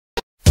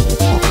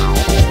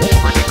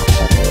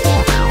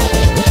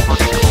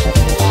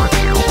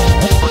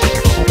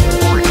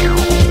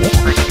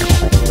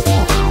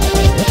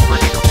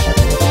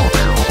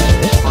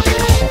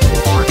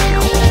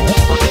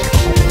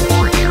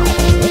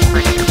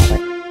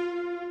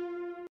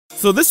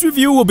So this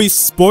review will be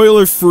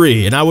spoiler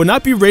free, and I will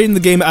not be rating the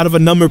game out of a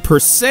number per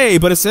se,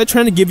 but instead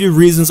trying to give you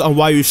reasons on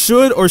why you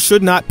should or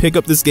should not pick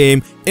up this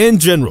game in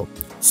general.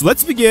 So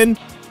let's begin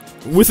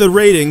with a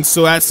rating,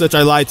 so as such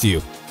I lied to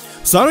you.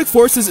 Sonic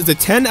Forces is a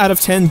 10 out of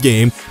 10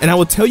 game, and I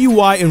will tell you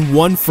why in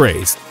one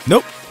phrase.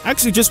 Nope,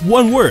 actually just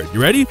one word.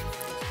 You ready?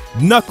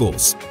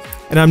 Knuckles.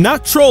 And I'm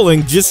not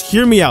trolling, just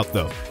hear me out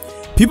though.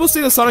 People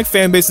say the Sonic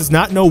fanbase does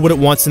not know what it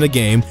wants in a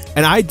game,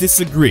 and I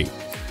disagree.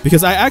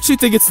 Because I actually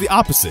think it's the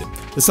opposite.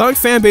 The Sonic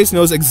fanbase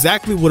knows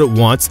exactly what it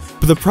wants,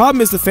 but the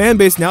problem is the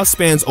fanbase now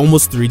spans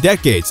almost 3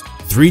 decades,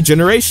 3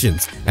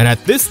 generations, and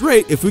at this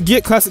rate, if we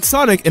get Classic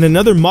Sonic in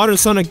another modern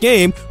Sonic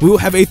game, we will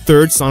have a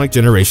 3rd Sonic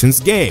Generations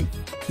game.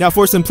 Now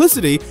for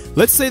simplicity,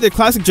 let's say the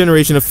Classic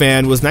Generation of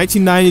fan was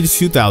 1990 to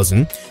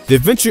 2000, the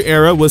Adventure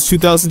era was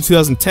 2000 to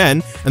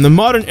 2010, and the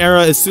Modern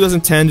era is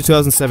 2010 to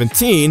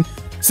 2017,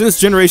 since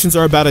generations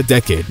are about a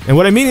decade. And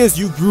what I mean is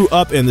you grew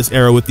up in this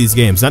era with these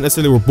games, not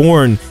necessarily were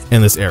born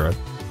in this era.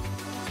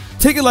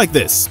 Take it like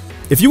this.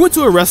 If you went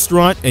to a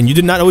restaurant and you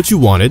did not know what you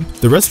wanted,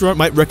 the restaurant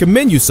might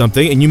recommend you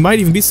something and you might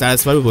even be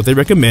satisfied with what they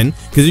recommend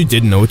because you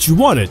didn't know what you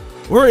wanted.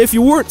 Or if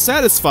you weren't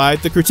satisfied,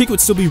 the critique would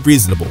still be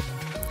reasonable.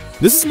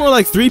 This is more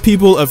like 3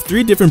 people of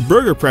 3 different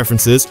burger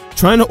preferences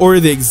trying to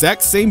order the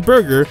exact same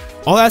burger,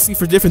 all asking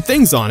for different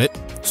things on it,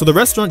 so the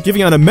restaurant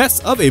giving out a mess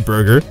of a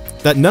burger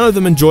that none of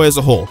them enjoy as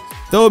a whole,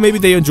 though maybe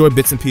they enjoy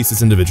bits and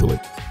pieces individually.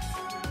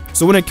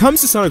 So when it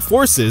comes to Sonic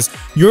Forces,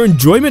 your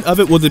enjoyment of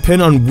it will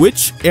depend on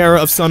which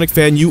era of Sonic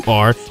fan you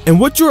are and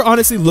what you're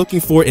honestly looking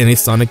for in a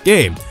Sonic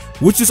game.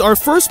 Which is our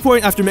first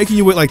point. After making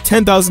you wait like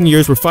 10,000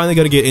 years, we're finally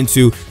going to get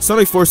into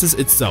Sonic Forces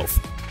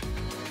itself.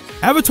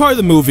 Avatar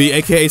the movie,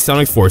 aka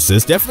Sonic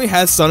Forces, definitely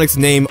has Sonic's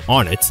name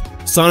on it.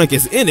 Sonic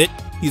is in it,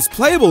 he's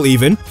playable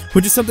even,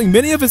 which is something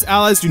many of his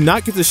allies do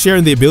not get to share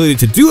in the ability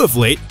to do of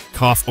late,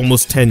 cough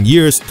almost 10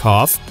 years,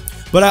 cough.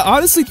 But I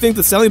honestly think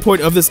the selling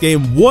point of this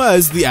game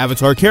was the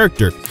Avatar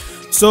character.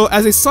 So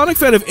as a Sonic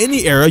fan of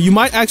any era, you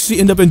might actually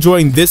end up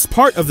enjoying this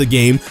part of the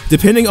game,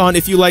 depending on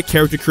if you like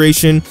character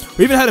creation,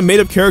 or even had a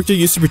made-up character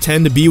you used to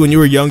pretend to be when you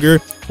were younger,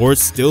 or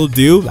still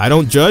do. I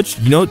don't judge,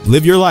 you know,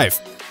 live your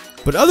life.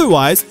 But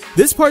otherwise,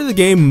 this part of the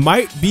game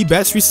might be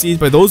best received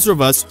by those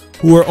of us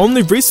who are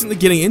only recently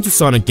getting into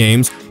Sonic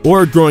games,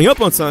 or growing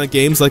up on Sonic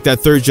games like that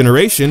 3rd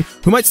generation,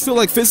 who might still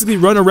like physically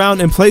run around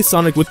and play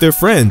Sonic with their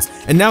friends,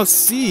 and now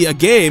see a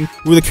game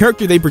where the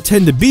character they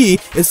pretend to be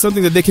is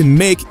something that they can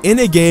make in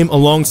a game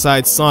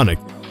alongside Sonic.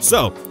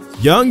 So,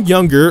 young,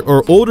 younger,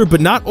 or older but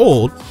not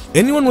old,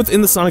 anyone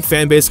within the Sonic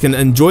fanbase can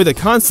enjoy the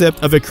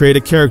concept of a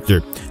created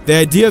character. The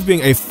idea of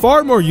being a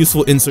far more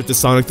useful insert to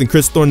Sonic than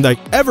Chris Thorndike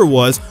ever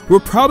was will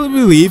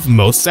probably leave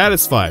most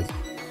satisfied.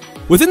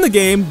 Within the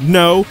game,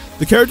 no,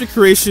 the character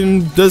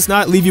creation does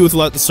not leave you with a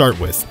lot to start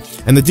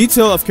with, and the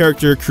detail of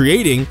character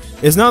creating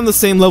is not on the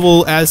same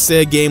level as,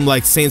 say, a game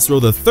like Saints Row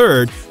the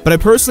Third, but I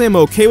personally am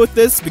okay with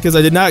this because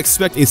I did not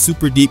expect a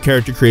super deep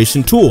character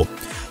creation tool.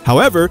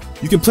 However,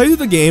 you can play through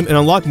the game and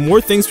unlock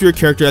more things for your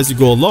character as you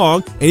go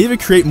along, and even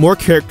create more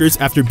characters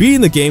after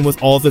beating the game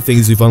with all of the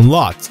things you've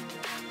unlocked.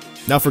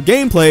 Now for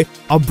gameplay,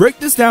 I'll break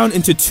this down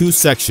into 2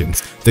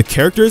 sections, the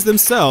characters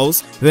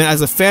themselves, and then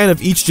as a fan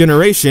of each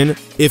generation,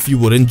 if you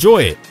would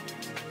enjoy it.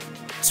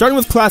 Starting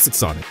with Classic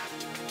Sonic.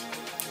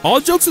 All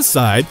jokes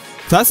aside,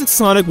 Classic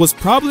Sonic was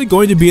probably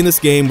going to be in this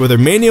game whether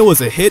Mania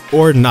was a hit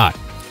or not.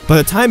 By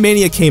the time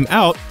Mania came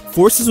out,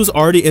 Forces was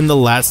already in the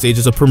last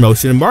stages of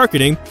promotion and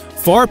marketing,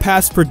 far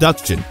past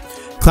production.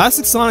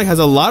 Classic Sonic has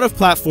a lot of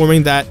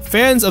platforming that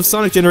fans of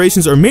Sonic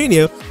Generations or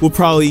Mania will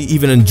probably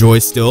even enjoy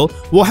still,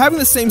 while having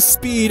the same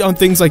speed on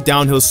things like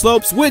downhill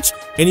slopes, which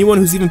anyone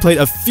who's even played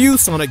a few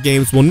Sonic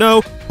games will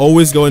know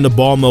always go into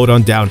ball mode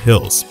on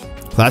downhills.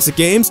 Classic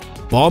games,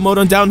 ball mode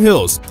on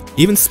downhills.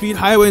 Even Speed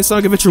Highway in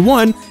Sonic Adventure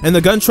 1 and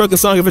the Gun Truck in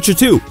Sonic Adventure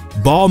 2,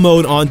 ball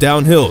mode on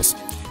downhills.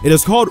 It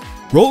is called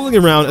rolling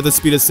around at the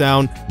speed of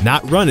sound,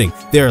 not running.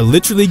 They are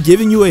literally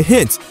giving you a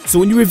hint. So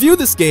when you review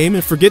this game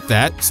and forget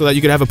that, so that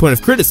you can have a point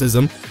of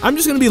criticism, I'm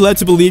just going to be led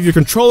to believe your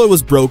controller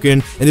was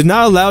broken and did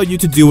not allow you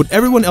to do what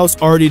everyone else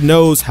already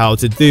knows how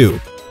to do.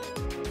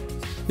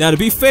 Now to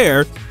be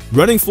fair,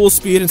 running full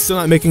speed and still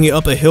not making it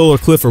up a hill or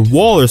cliff or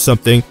wall or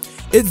something,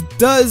 it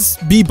does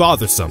be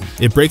bothersome.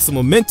 It breaks the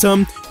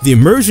momentum, the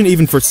immersion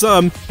even for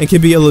some, and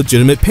can be a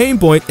legitimate pain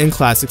point in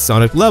classic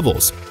Sonic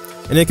levels.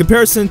 And in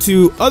comparison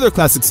to other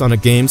classic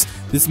Sonic games,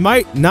 this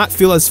might not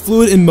feel as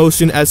fluid in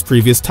motion as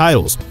previous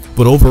titles.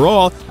 But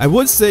overall, I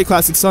would say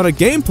classic Sonic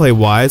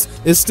gameplay-wise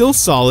is still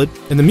solid,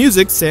 and the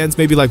music, sans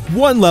maybe like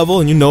one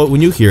level and you know it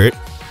when you hear it,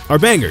 are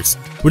bangers,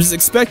 which is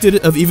expected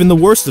of even the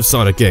worst of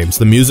Sonic games.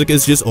 The music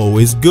is just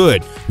always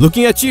good.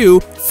 Looking at you,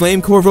 Flame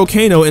Core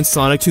Volcano in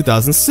Sonic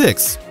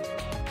 2006.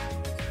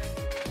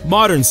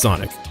 Modern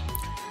Sonic.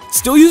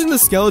 Still using the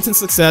skeleton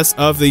success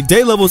of the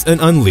day levels in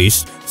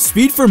Unleashed,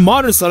 speed for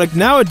Modern Sonic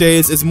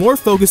nowadays is more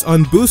focused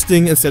on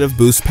boosting instead of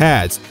boost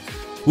pads,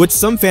 which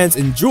some fans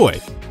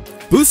enjoy.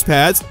 Boost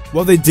pads,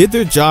 while they did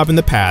their job in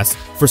the past,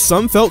 for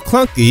some felt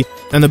clunky,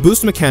 and the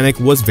boost mechanic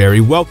was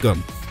very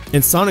welcome.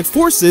 In Sonic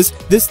Forces,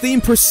 this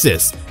theme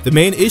persists. The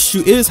main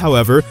issue is,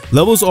 however,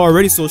 levels are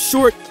already so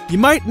short, you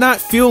might not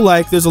feel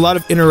like there's a lot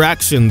of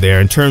interaction there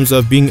in terms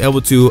of being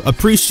able to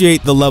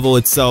appreciate the level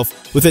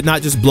itself with it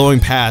not just blowing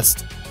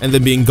past and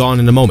then being gone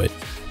in a moment.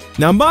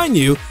 Now mind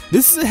you,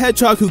 this is a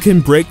hedgehog who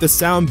can break the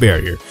sound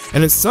barrier,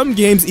 and in some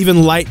games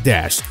even light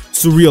dash,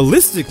 so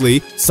realistically,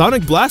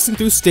 Sonic blasting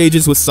through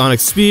stages with Sonic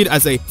speed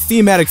as a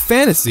thematic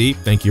fantasy,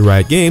 thank you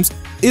Riot Games,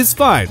 is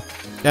fine.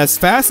 As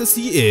fast as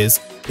he is,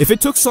 if it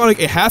took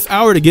Sonic a half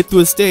hour to get through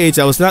a stage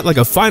that was not like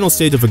a final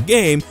stage of a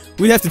game,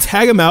 we'd have to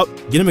tag him out,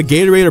 get him a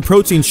Gatorade or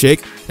protein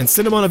shake, and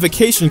send him on a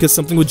vacation because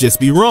something would just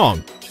be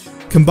wrong.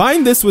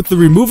 Combine this with the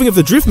removing of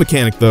the drift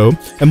mechanic though,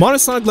 and modern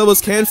Sonic levels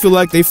can feel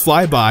like they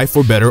fly by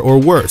for better or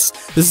worse.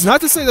 This is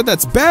not to say that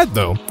that's bad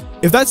though.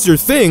 If that's your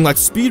thing, like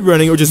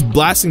speedrunning or just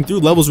blasting through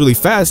levels really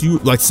fast, you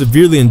like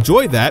severely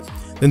enjoy that,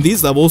 then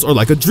these levels are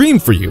like a dream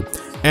for you.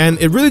 And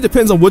it really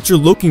depends on what you're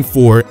looking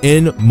for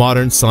in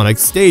modern Sonic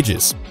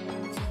stages.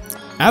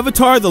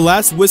 Avatar: The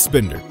Last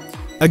Wishbender.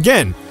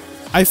 Again,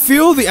 I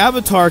feel the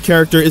Avatar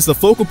character is the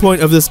focal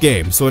point of this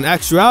game, so in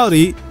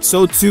actuality,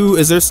 so too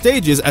is their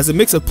stages as a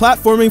mix of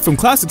platforming from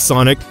classic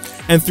Sonic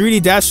and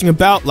 3D dashing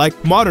about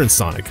like modern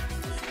Sonic.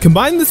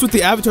 Combine this with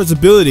the Avatar's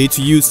ability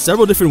to use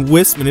several different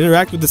wisps and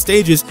interact with the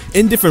stages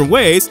in different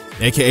ways,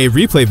 aka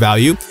replay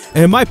value,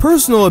 and in my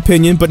personal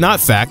opinion, but not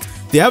fact,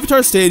 the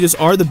Avatar stages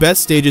are the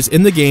best stages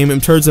in the game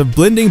in terms of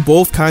blending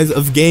both kinds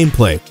of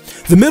gameplay.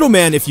 The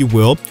middleman, if you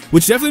will,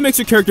 which definitely makes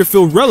your character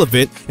feel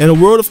relevant in a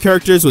world of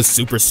characters with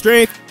super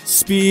strength,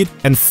 speed,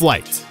 and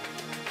flight.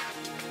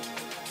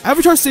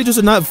 Avatar stages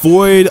are not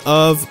void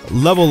of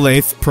level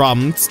length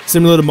problems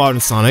similar to modern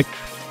Sonic,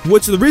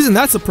 which the reason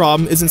that's a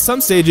problem is in some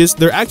stages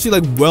they're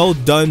actually like well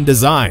done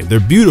design. They're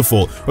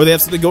beautiful, or they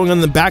have something going on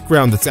in the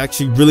background that's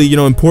actually really,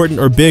 important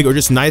or big or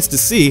just nice to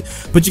see,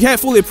 but you can't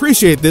fully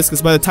appreciate this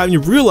because by the time you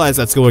realize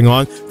that's going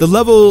on, the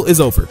level is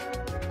over.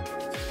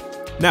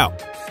 Now,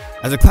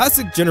 as a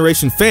classic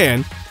generation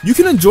fan, you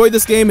can enjoy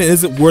this game and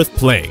is it worth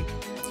playing?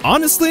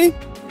 Honestly,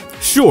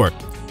 sure.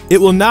 It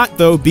will not,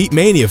 though, beat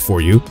Mania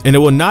for you, and it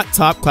will not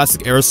top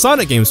classic era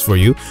Sonic games for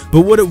you,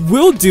 but what it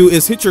will do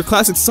is hit your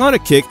classic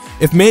Sonic kick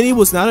if Mania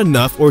was not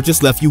enough or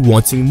just left you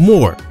wanting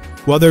more.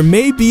 While there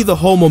may be the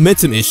whole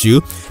momentum issue,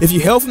 if you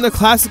hail from the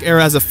classic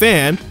era as a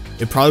fan,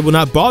 it probably will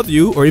not bother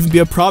you or even be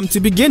a problem to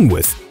begin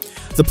with.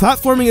 The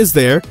platforming is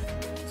there,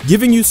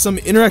 giving you some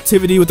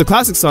interactivity with the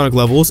classic Sonic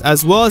levels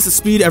as well as the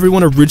speed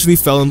everyone originally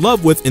fell in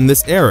love with in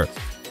this era.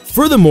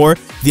 Furthermore,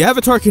 the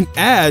Avatar can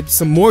add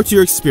some more to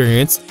your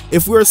experience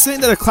if we are saying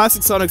that a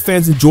classic Sonic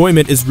fan's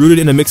enjoyment is rooted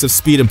in a mix of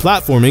speed and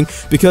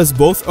platforming because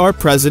both are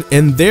present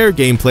in their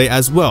gameplay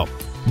as well.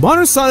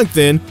 Modern Sonic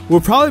then will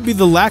probably be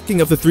the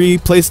lacking of the three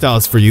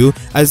playstyles for you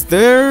as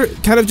they're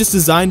kind of just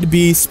designed to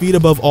be speed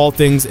above all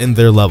things in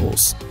their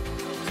levels.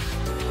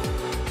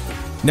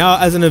 Now,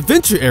 as an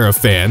adventure era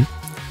fan,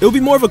 it will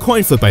be more of a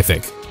coin flip, I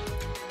think.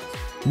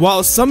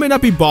 While some may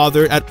not be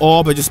bothered at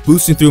all by just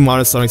boosting through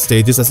modern Sonic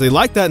stages as they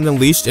like that in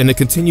Unleashed and it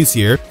continues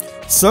here,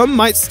 some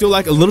might still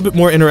like a little bit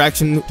more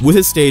interaction with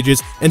his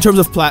stages in terms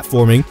of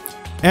platforming,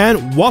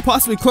 and while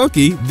possibly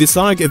clunky, the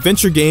Sonic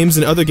adventure games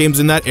and other games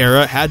in that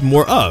era had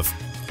more of.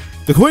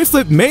 The coin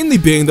flip mainly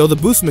being though the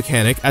boost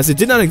mechanic, as it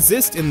did not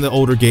exist in the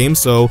older games,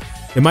 so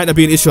it might not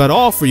be an issue at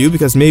all for you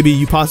because maybe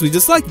you possibly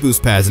dislike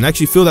boost pads and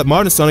actually feel that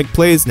modern Sonic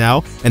plays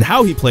now and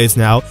how he plays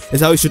now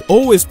is how he should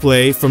always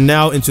play from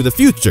now into the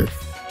future.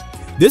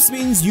 This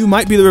means you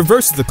might be the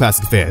reverse of the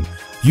classic fan.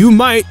 You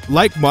might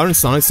like modern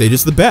Sonic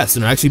stages the best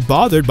and are actually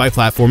bothered by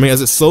platforming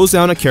as it slows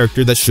down a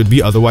character that should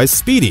be otherwise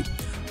speedy.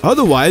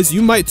 Otherwise,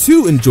 you might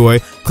too enjoy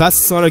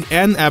classic Sonic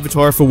and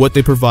Avatar for what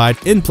they provide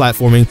in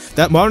platforming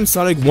that modern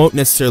Sonic won't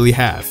necessarily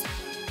have.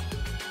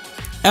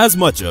 As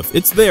much of.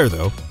 It's there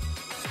though.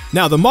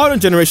 Now, the modern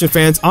generation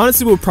fans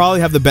honestly will probably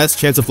have the best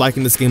chance of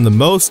liking this game the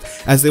most,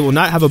 as they will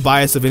not have a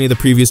bias of any of the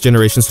previous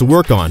generations to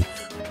work on.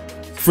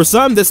 For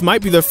some, this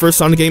might be their first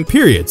Sonic game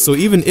period, so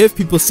even if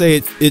people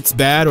say it's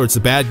bad or it's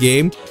a bad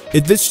game,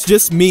 this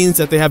just means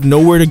that they have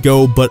nowhere to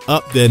go but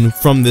up then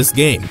from this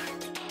game.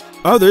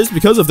 Others,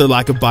 because of their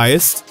lack of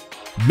bias,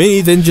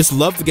 many then just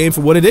love the game for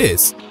what it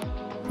is.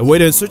 A way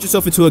to insert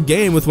yourself into a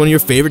game with one of your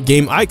favorite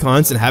game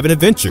icons and have an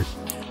adventure.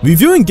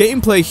 Reviewing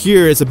gameplay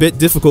here is a bit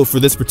difficult for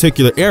this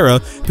particular era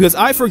because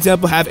I, for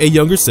example, have a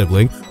younger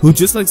sibling who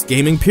just likes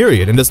gaming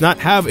period and does not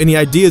have any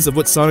ideas of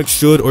what Sonic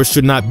should or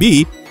should not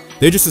be.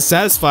 They're just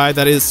satisfied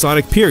that it is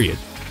Sonic period.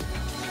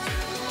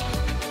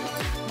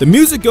 The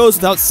music goes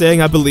without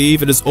saying, I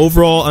believe. It is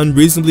overall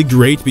unreasonably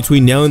great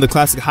between nailing the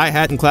classic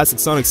hi-hat and classic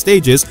Sonic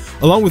stages,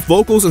 along with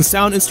vocals and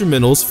sound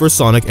instrumentals for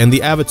Sonic and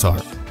the Avatar.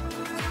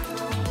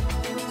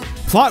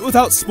 Plot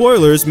without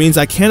spoilers means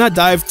I cannot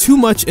dive too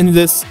much into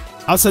this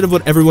outside of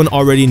what everyone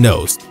already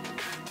knows.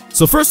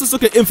 So first, let's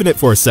look at Infinite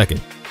for a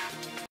second.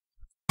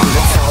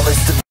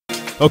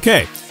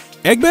 Okay,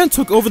 Eggman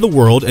took over the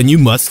world and you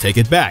must take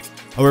it back.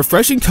 A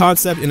refreshing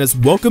concept and is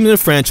welcome in a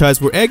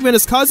franchise where Eggman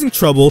is causing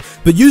trouble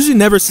but usually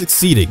never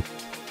succeeding.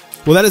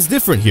 Well, that is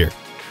different here.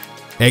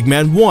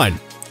 Eggman won.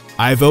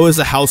 Ivo is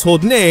a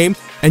household name,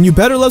 And you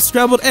better love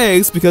scrambled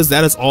eggs because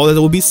that is all that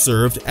will be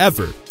served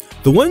ever.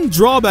 The one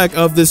drawback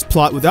of this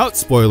plot without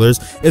spoilers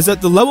is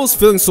that the levels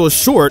feeling so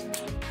short,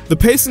 the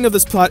pacing of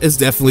this plot is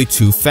definitely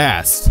too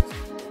fast.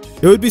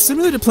 It would be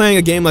similar to playing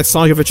a game like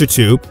Sonic Adventure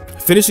 2,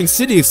 finishing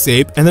City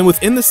Escape, and then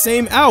within the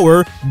same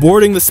hour,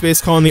 boarding the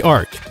space colony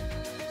Ark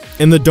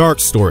in the Dark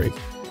story.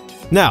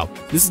 Now,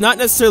 this is not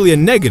necessarily a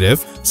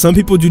negative. Some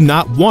people do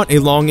not want a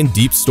long and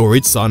deep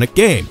storied Sonic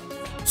game.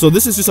 So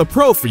this is just a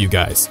pro for you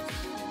guys.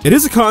 It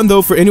is a con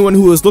though for anyone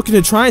who is looking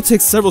to try and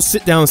take several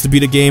sit-downs to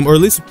beat a game, or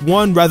at least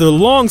one rather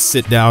long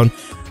sit-down,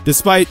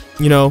 despite,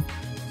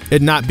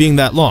 it not being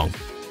that long.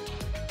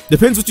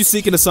 Depends what you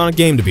seek in a Sonic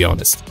game, to be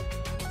honest.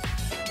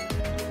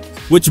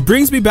 Which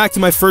brings me back to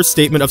my first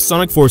statement of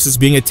Sonic Forces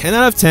being a 10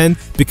 out of 10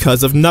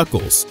 because of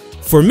Knuckles.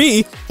 For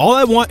me, all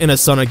I want in a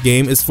Sonic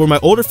game is for my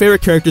older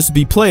favorite characters to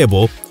be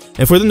playable,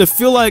 and for them to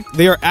feel like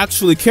they are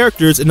actually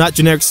characters and not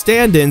generic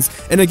stand-ins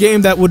in a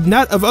game that would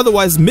not have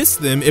otherwise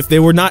missed them if they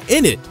were not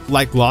in it,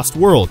 like Lost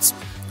Worlds.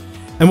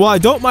 And while I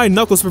don't mind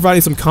Knuckles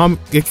providing some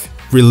comic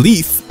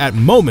relief at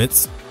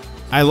moments,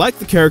 I like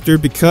the character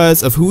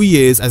because of who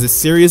he is as a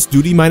serious,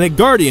 duty-minded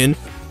guardian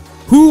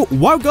who,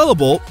 while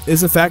gullible,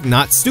 is in fact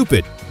not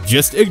stupid,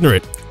 just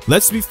ignorant.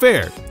 Let's be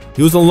fair.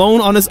 He was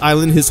alone on his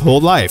island his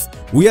whole life.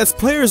 We as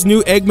players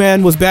knew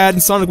Eggman was bad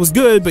and Sonic was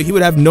good, but he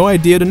would have no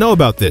idea to know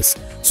about this,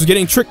 so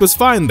getting tricked was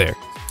fine there.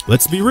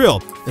 Let's be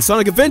real. In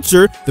Sonic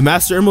Adventure, the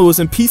Master Emerald was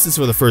in pieces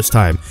for the first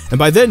time, and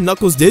by then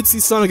Knuckles did see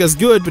Sonic as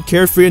good but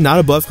carefree and not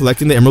above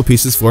collecting the emerald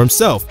pieces for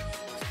himself.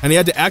 And he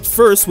had to act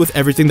first with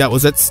everything that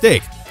was at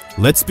stake.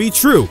 Let's be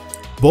true.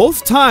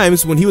 Both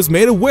times when he was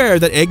made aware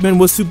that Eggman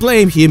was to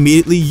blame, he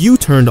immediately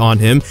U-turned on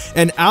him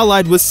and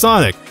allied with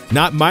Sonic,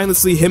 not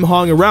mindlessly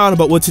him-hawing around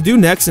about what to do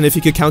next and if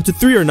he could count to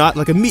 3 or not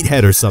like a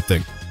meathead or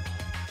something.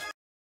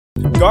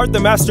 Guard the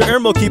Master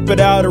Emerald, keep it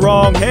out of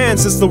wrong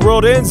hands, since the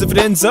world ends if it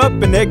ends up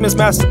in Eggman's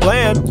master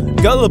plan.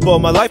 Gullible,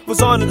 my life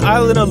was on an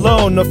island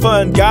alone, no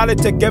fun, gotta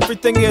take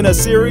everything in a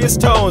serious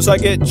tone, so I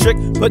get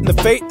tricked, putting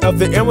the fate of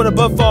the Emerald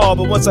above all,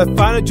 but once I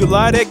find it, you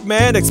lied,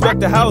 Eggman,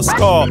 expect a house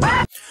call.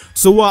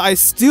 So while I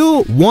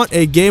still want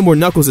a game where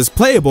Knuckles is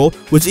playable,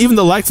 which even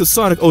the likes of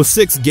Sonic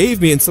 06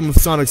 gave me in some of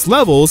Sonic's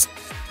levels,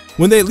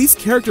 when they at least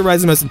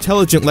characterize him as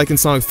intelligent like in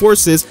Sonic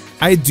Forces,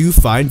 I do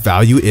find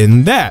value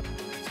in that.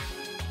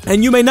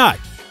 And you may not.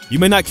 You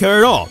may not care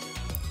at all.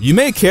 You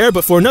may care,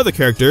 but for another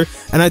character,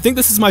 and I think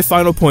this is my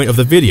final point of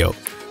the video.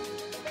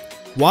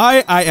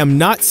 Why I am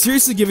not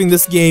seriously giving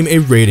this game a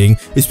rating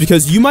is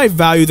because you might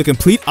value the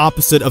complete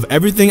opposite of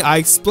everything I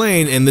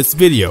explain in this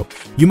video.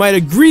 You might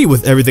agree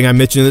with everything I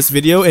mentioned in this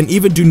video and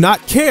even do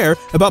not care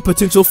about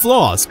potential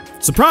flaws.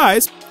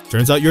 Surprise!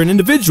 Turns out you're an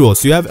individual,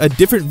 so you have a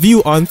different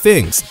view on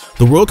things.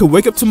 The world could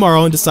wake up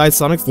tomorrow and decide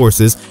Sonic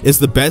Forces is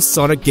the best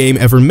Sonic game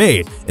ever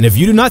made, and if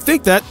you do not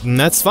think that, then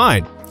that's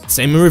fine.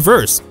 Same in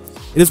reverse.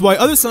 It is why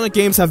other Sonic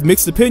games have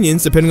mixed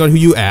opinions depending on who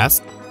you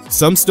ask.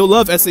 Some still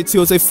love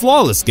SA2 as a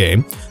flawless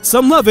game,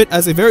 some love it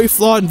as a very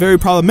flawed and very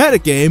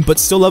problematic game, but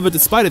still love it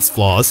despite its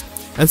flaws,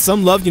 and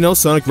some love,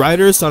 Sonic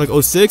Riders, Sonic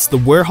 06, the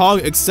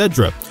Werehog,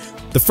 etc.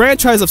 The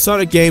franchise of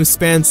Sonic games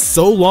spans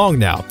so long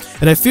now,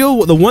 and I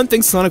feel the one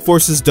thing Sonic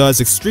Forces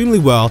does extremely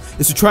well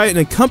is to try and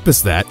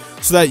encompass that,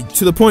 so that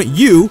to the point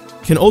you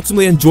can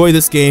ultimately enjoy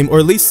this game, or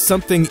at least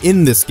something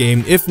in this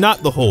game, if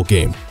not the whole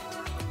game.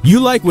 You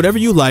like whatever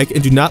you like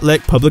and do not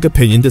let public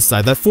opinion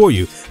decide that for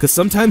you, because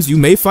sometimes you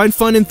may find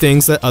fun in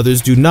things that others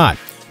do not.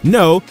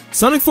 No,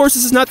 Sonic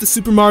Forces is not the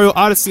Super Mario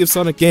Odyssey of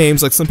Sonic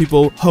games like some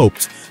people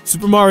hoped.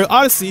 Super Mario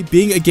Odyssey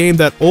being a game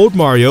that old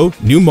Mario,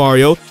 new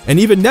Mario,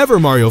 and even never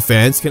Mario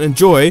fans can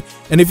enjoy,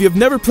 and if you have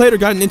never played or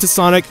gotten into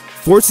Sonic,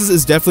 Forces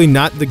is definitely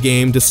not the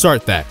game to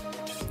start that.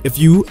 If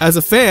you, as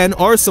a fan,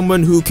 are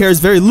someone who cares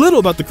very little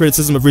about the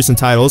criticism of recent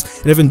titles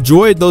and have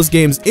enjoyed those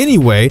games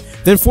anyway,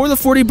 then for the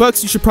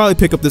 $40 you should probably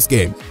pick up this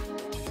game.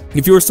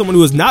 If you are someone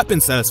who has not been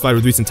satisfied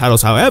with recent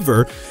titles,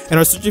 however, and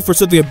are searching for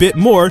something a bit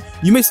more,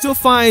 you may still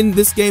find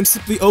this game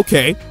simply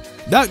okay,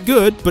 not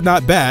good, but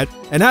not bad,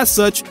 and as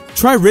such,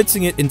 try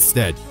renting it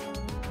instead.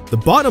 The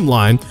bottom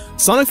line,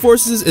 Sonic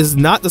Forces is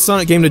not the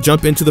Sonic game to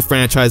jump into the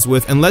franchise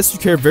with unless you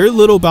care very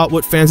little about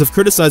what fans have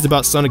criticized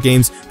about Sonic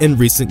games in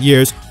recent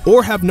years,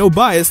 or have no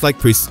bias like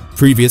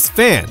previous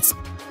fans.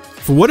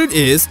 For what it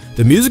is,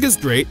 the music is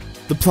great,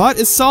 the plot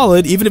is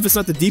solid even if it's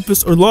not the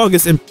deepest or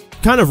longest and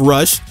kind of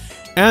rushed,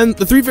 and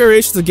the 3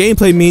 variations of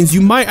gameplay means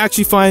you might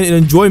actually find an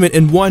enjoyment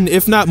in one,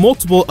 if not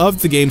multiple,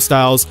 of the game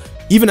styles,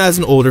 even as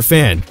an older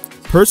fan.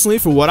 Personally,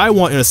 for what I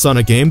want in a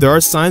Sonic game, there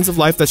are signs of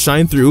life that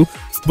shine through,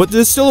 but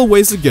there's still a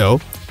ways to go.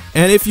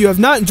 And if you have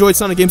not enjoyed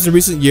Sonic games in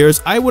recent years,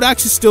 I would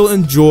actually still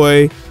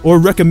enjoy, or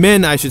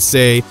recommend I should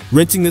say,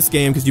 renting this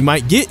game because you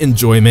might get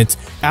enjoyment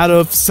out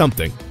of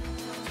something.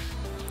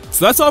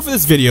 So that's all for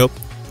this video.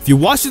 If you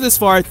watched it this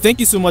far, thank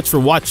you so much for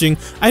watching.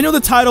 I know the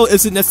title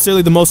isn't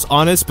necessarily the most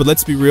honest, but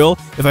let's be real.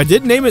 If I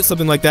did name it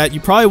something like that, you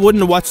probably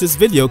wouldn't have watched this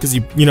video because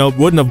you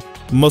wouldn't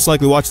have most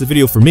likely watched the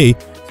video for me,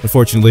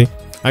 unfortunately.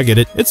 I get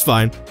it, it's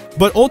fine.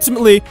 But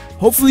ultimately,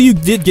 hopefully you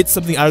did get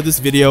something out of this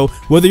video,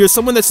 whether you're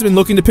someone that's been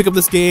looking to pick up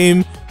this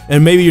game,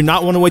 and maybe you're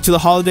not want to wait till the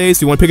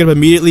holidays, you want to pick it up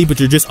immediately, but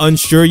you're just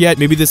unsure yet,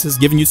 maybe this has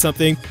given you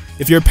something.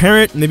 If you're a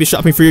parent, maybe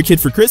shopping for your kid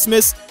for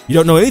Christmas, you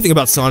don't know anything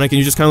about Sonic, and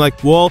you're just kind of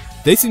like, well,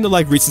 they seem to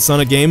like recent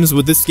Sonic games,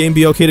 would this game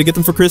be okay to get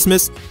them for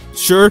Christmas?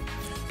 Sure.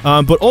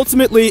 But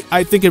ultimately,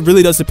 I think it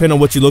really does depend on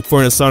what you look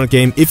for in a Sonic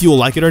game, if you will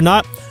like it or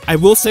not. I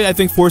will say I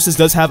think Forces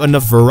does have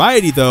enough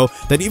variety, though,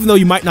 that even though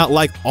you might not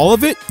like all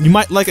of it, you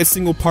might like a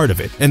single part of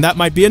it, and that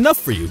might be enough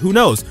for you. Who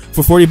knows?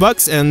 For 40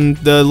 bucks and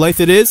the length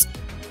it is,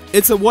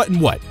 it's a what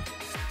and what.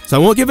 So I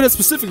won't give it a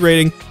specific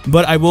rating,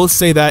 but I will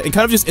say that, and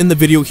kind of just end the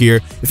video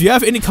here, if you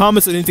have any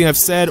comments on anything I've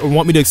said or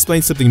want me to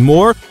explain something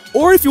more,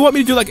 or if you want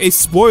me to do like a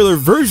spoiler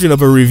version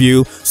of a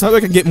review so that I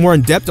can get more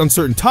in depth on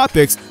certain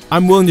topics,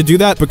 I'm willing to do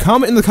that, but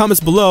comment in the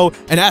comments below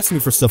and ask me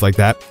for stuff like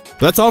that. But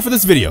that's all for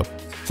this video.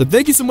 So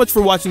thank you so much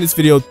for watching this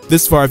video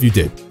this far if you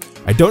did.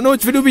 I don't know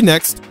which video will be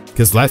next,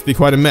 because life be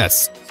quite a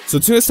mess. So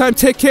until next time,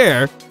 take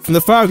care from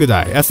the Fire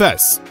Guy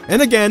FS.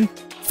 And again,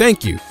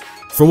 thank you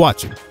for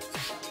watching.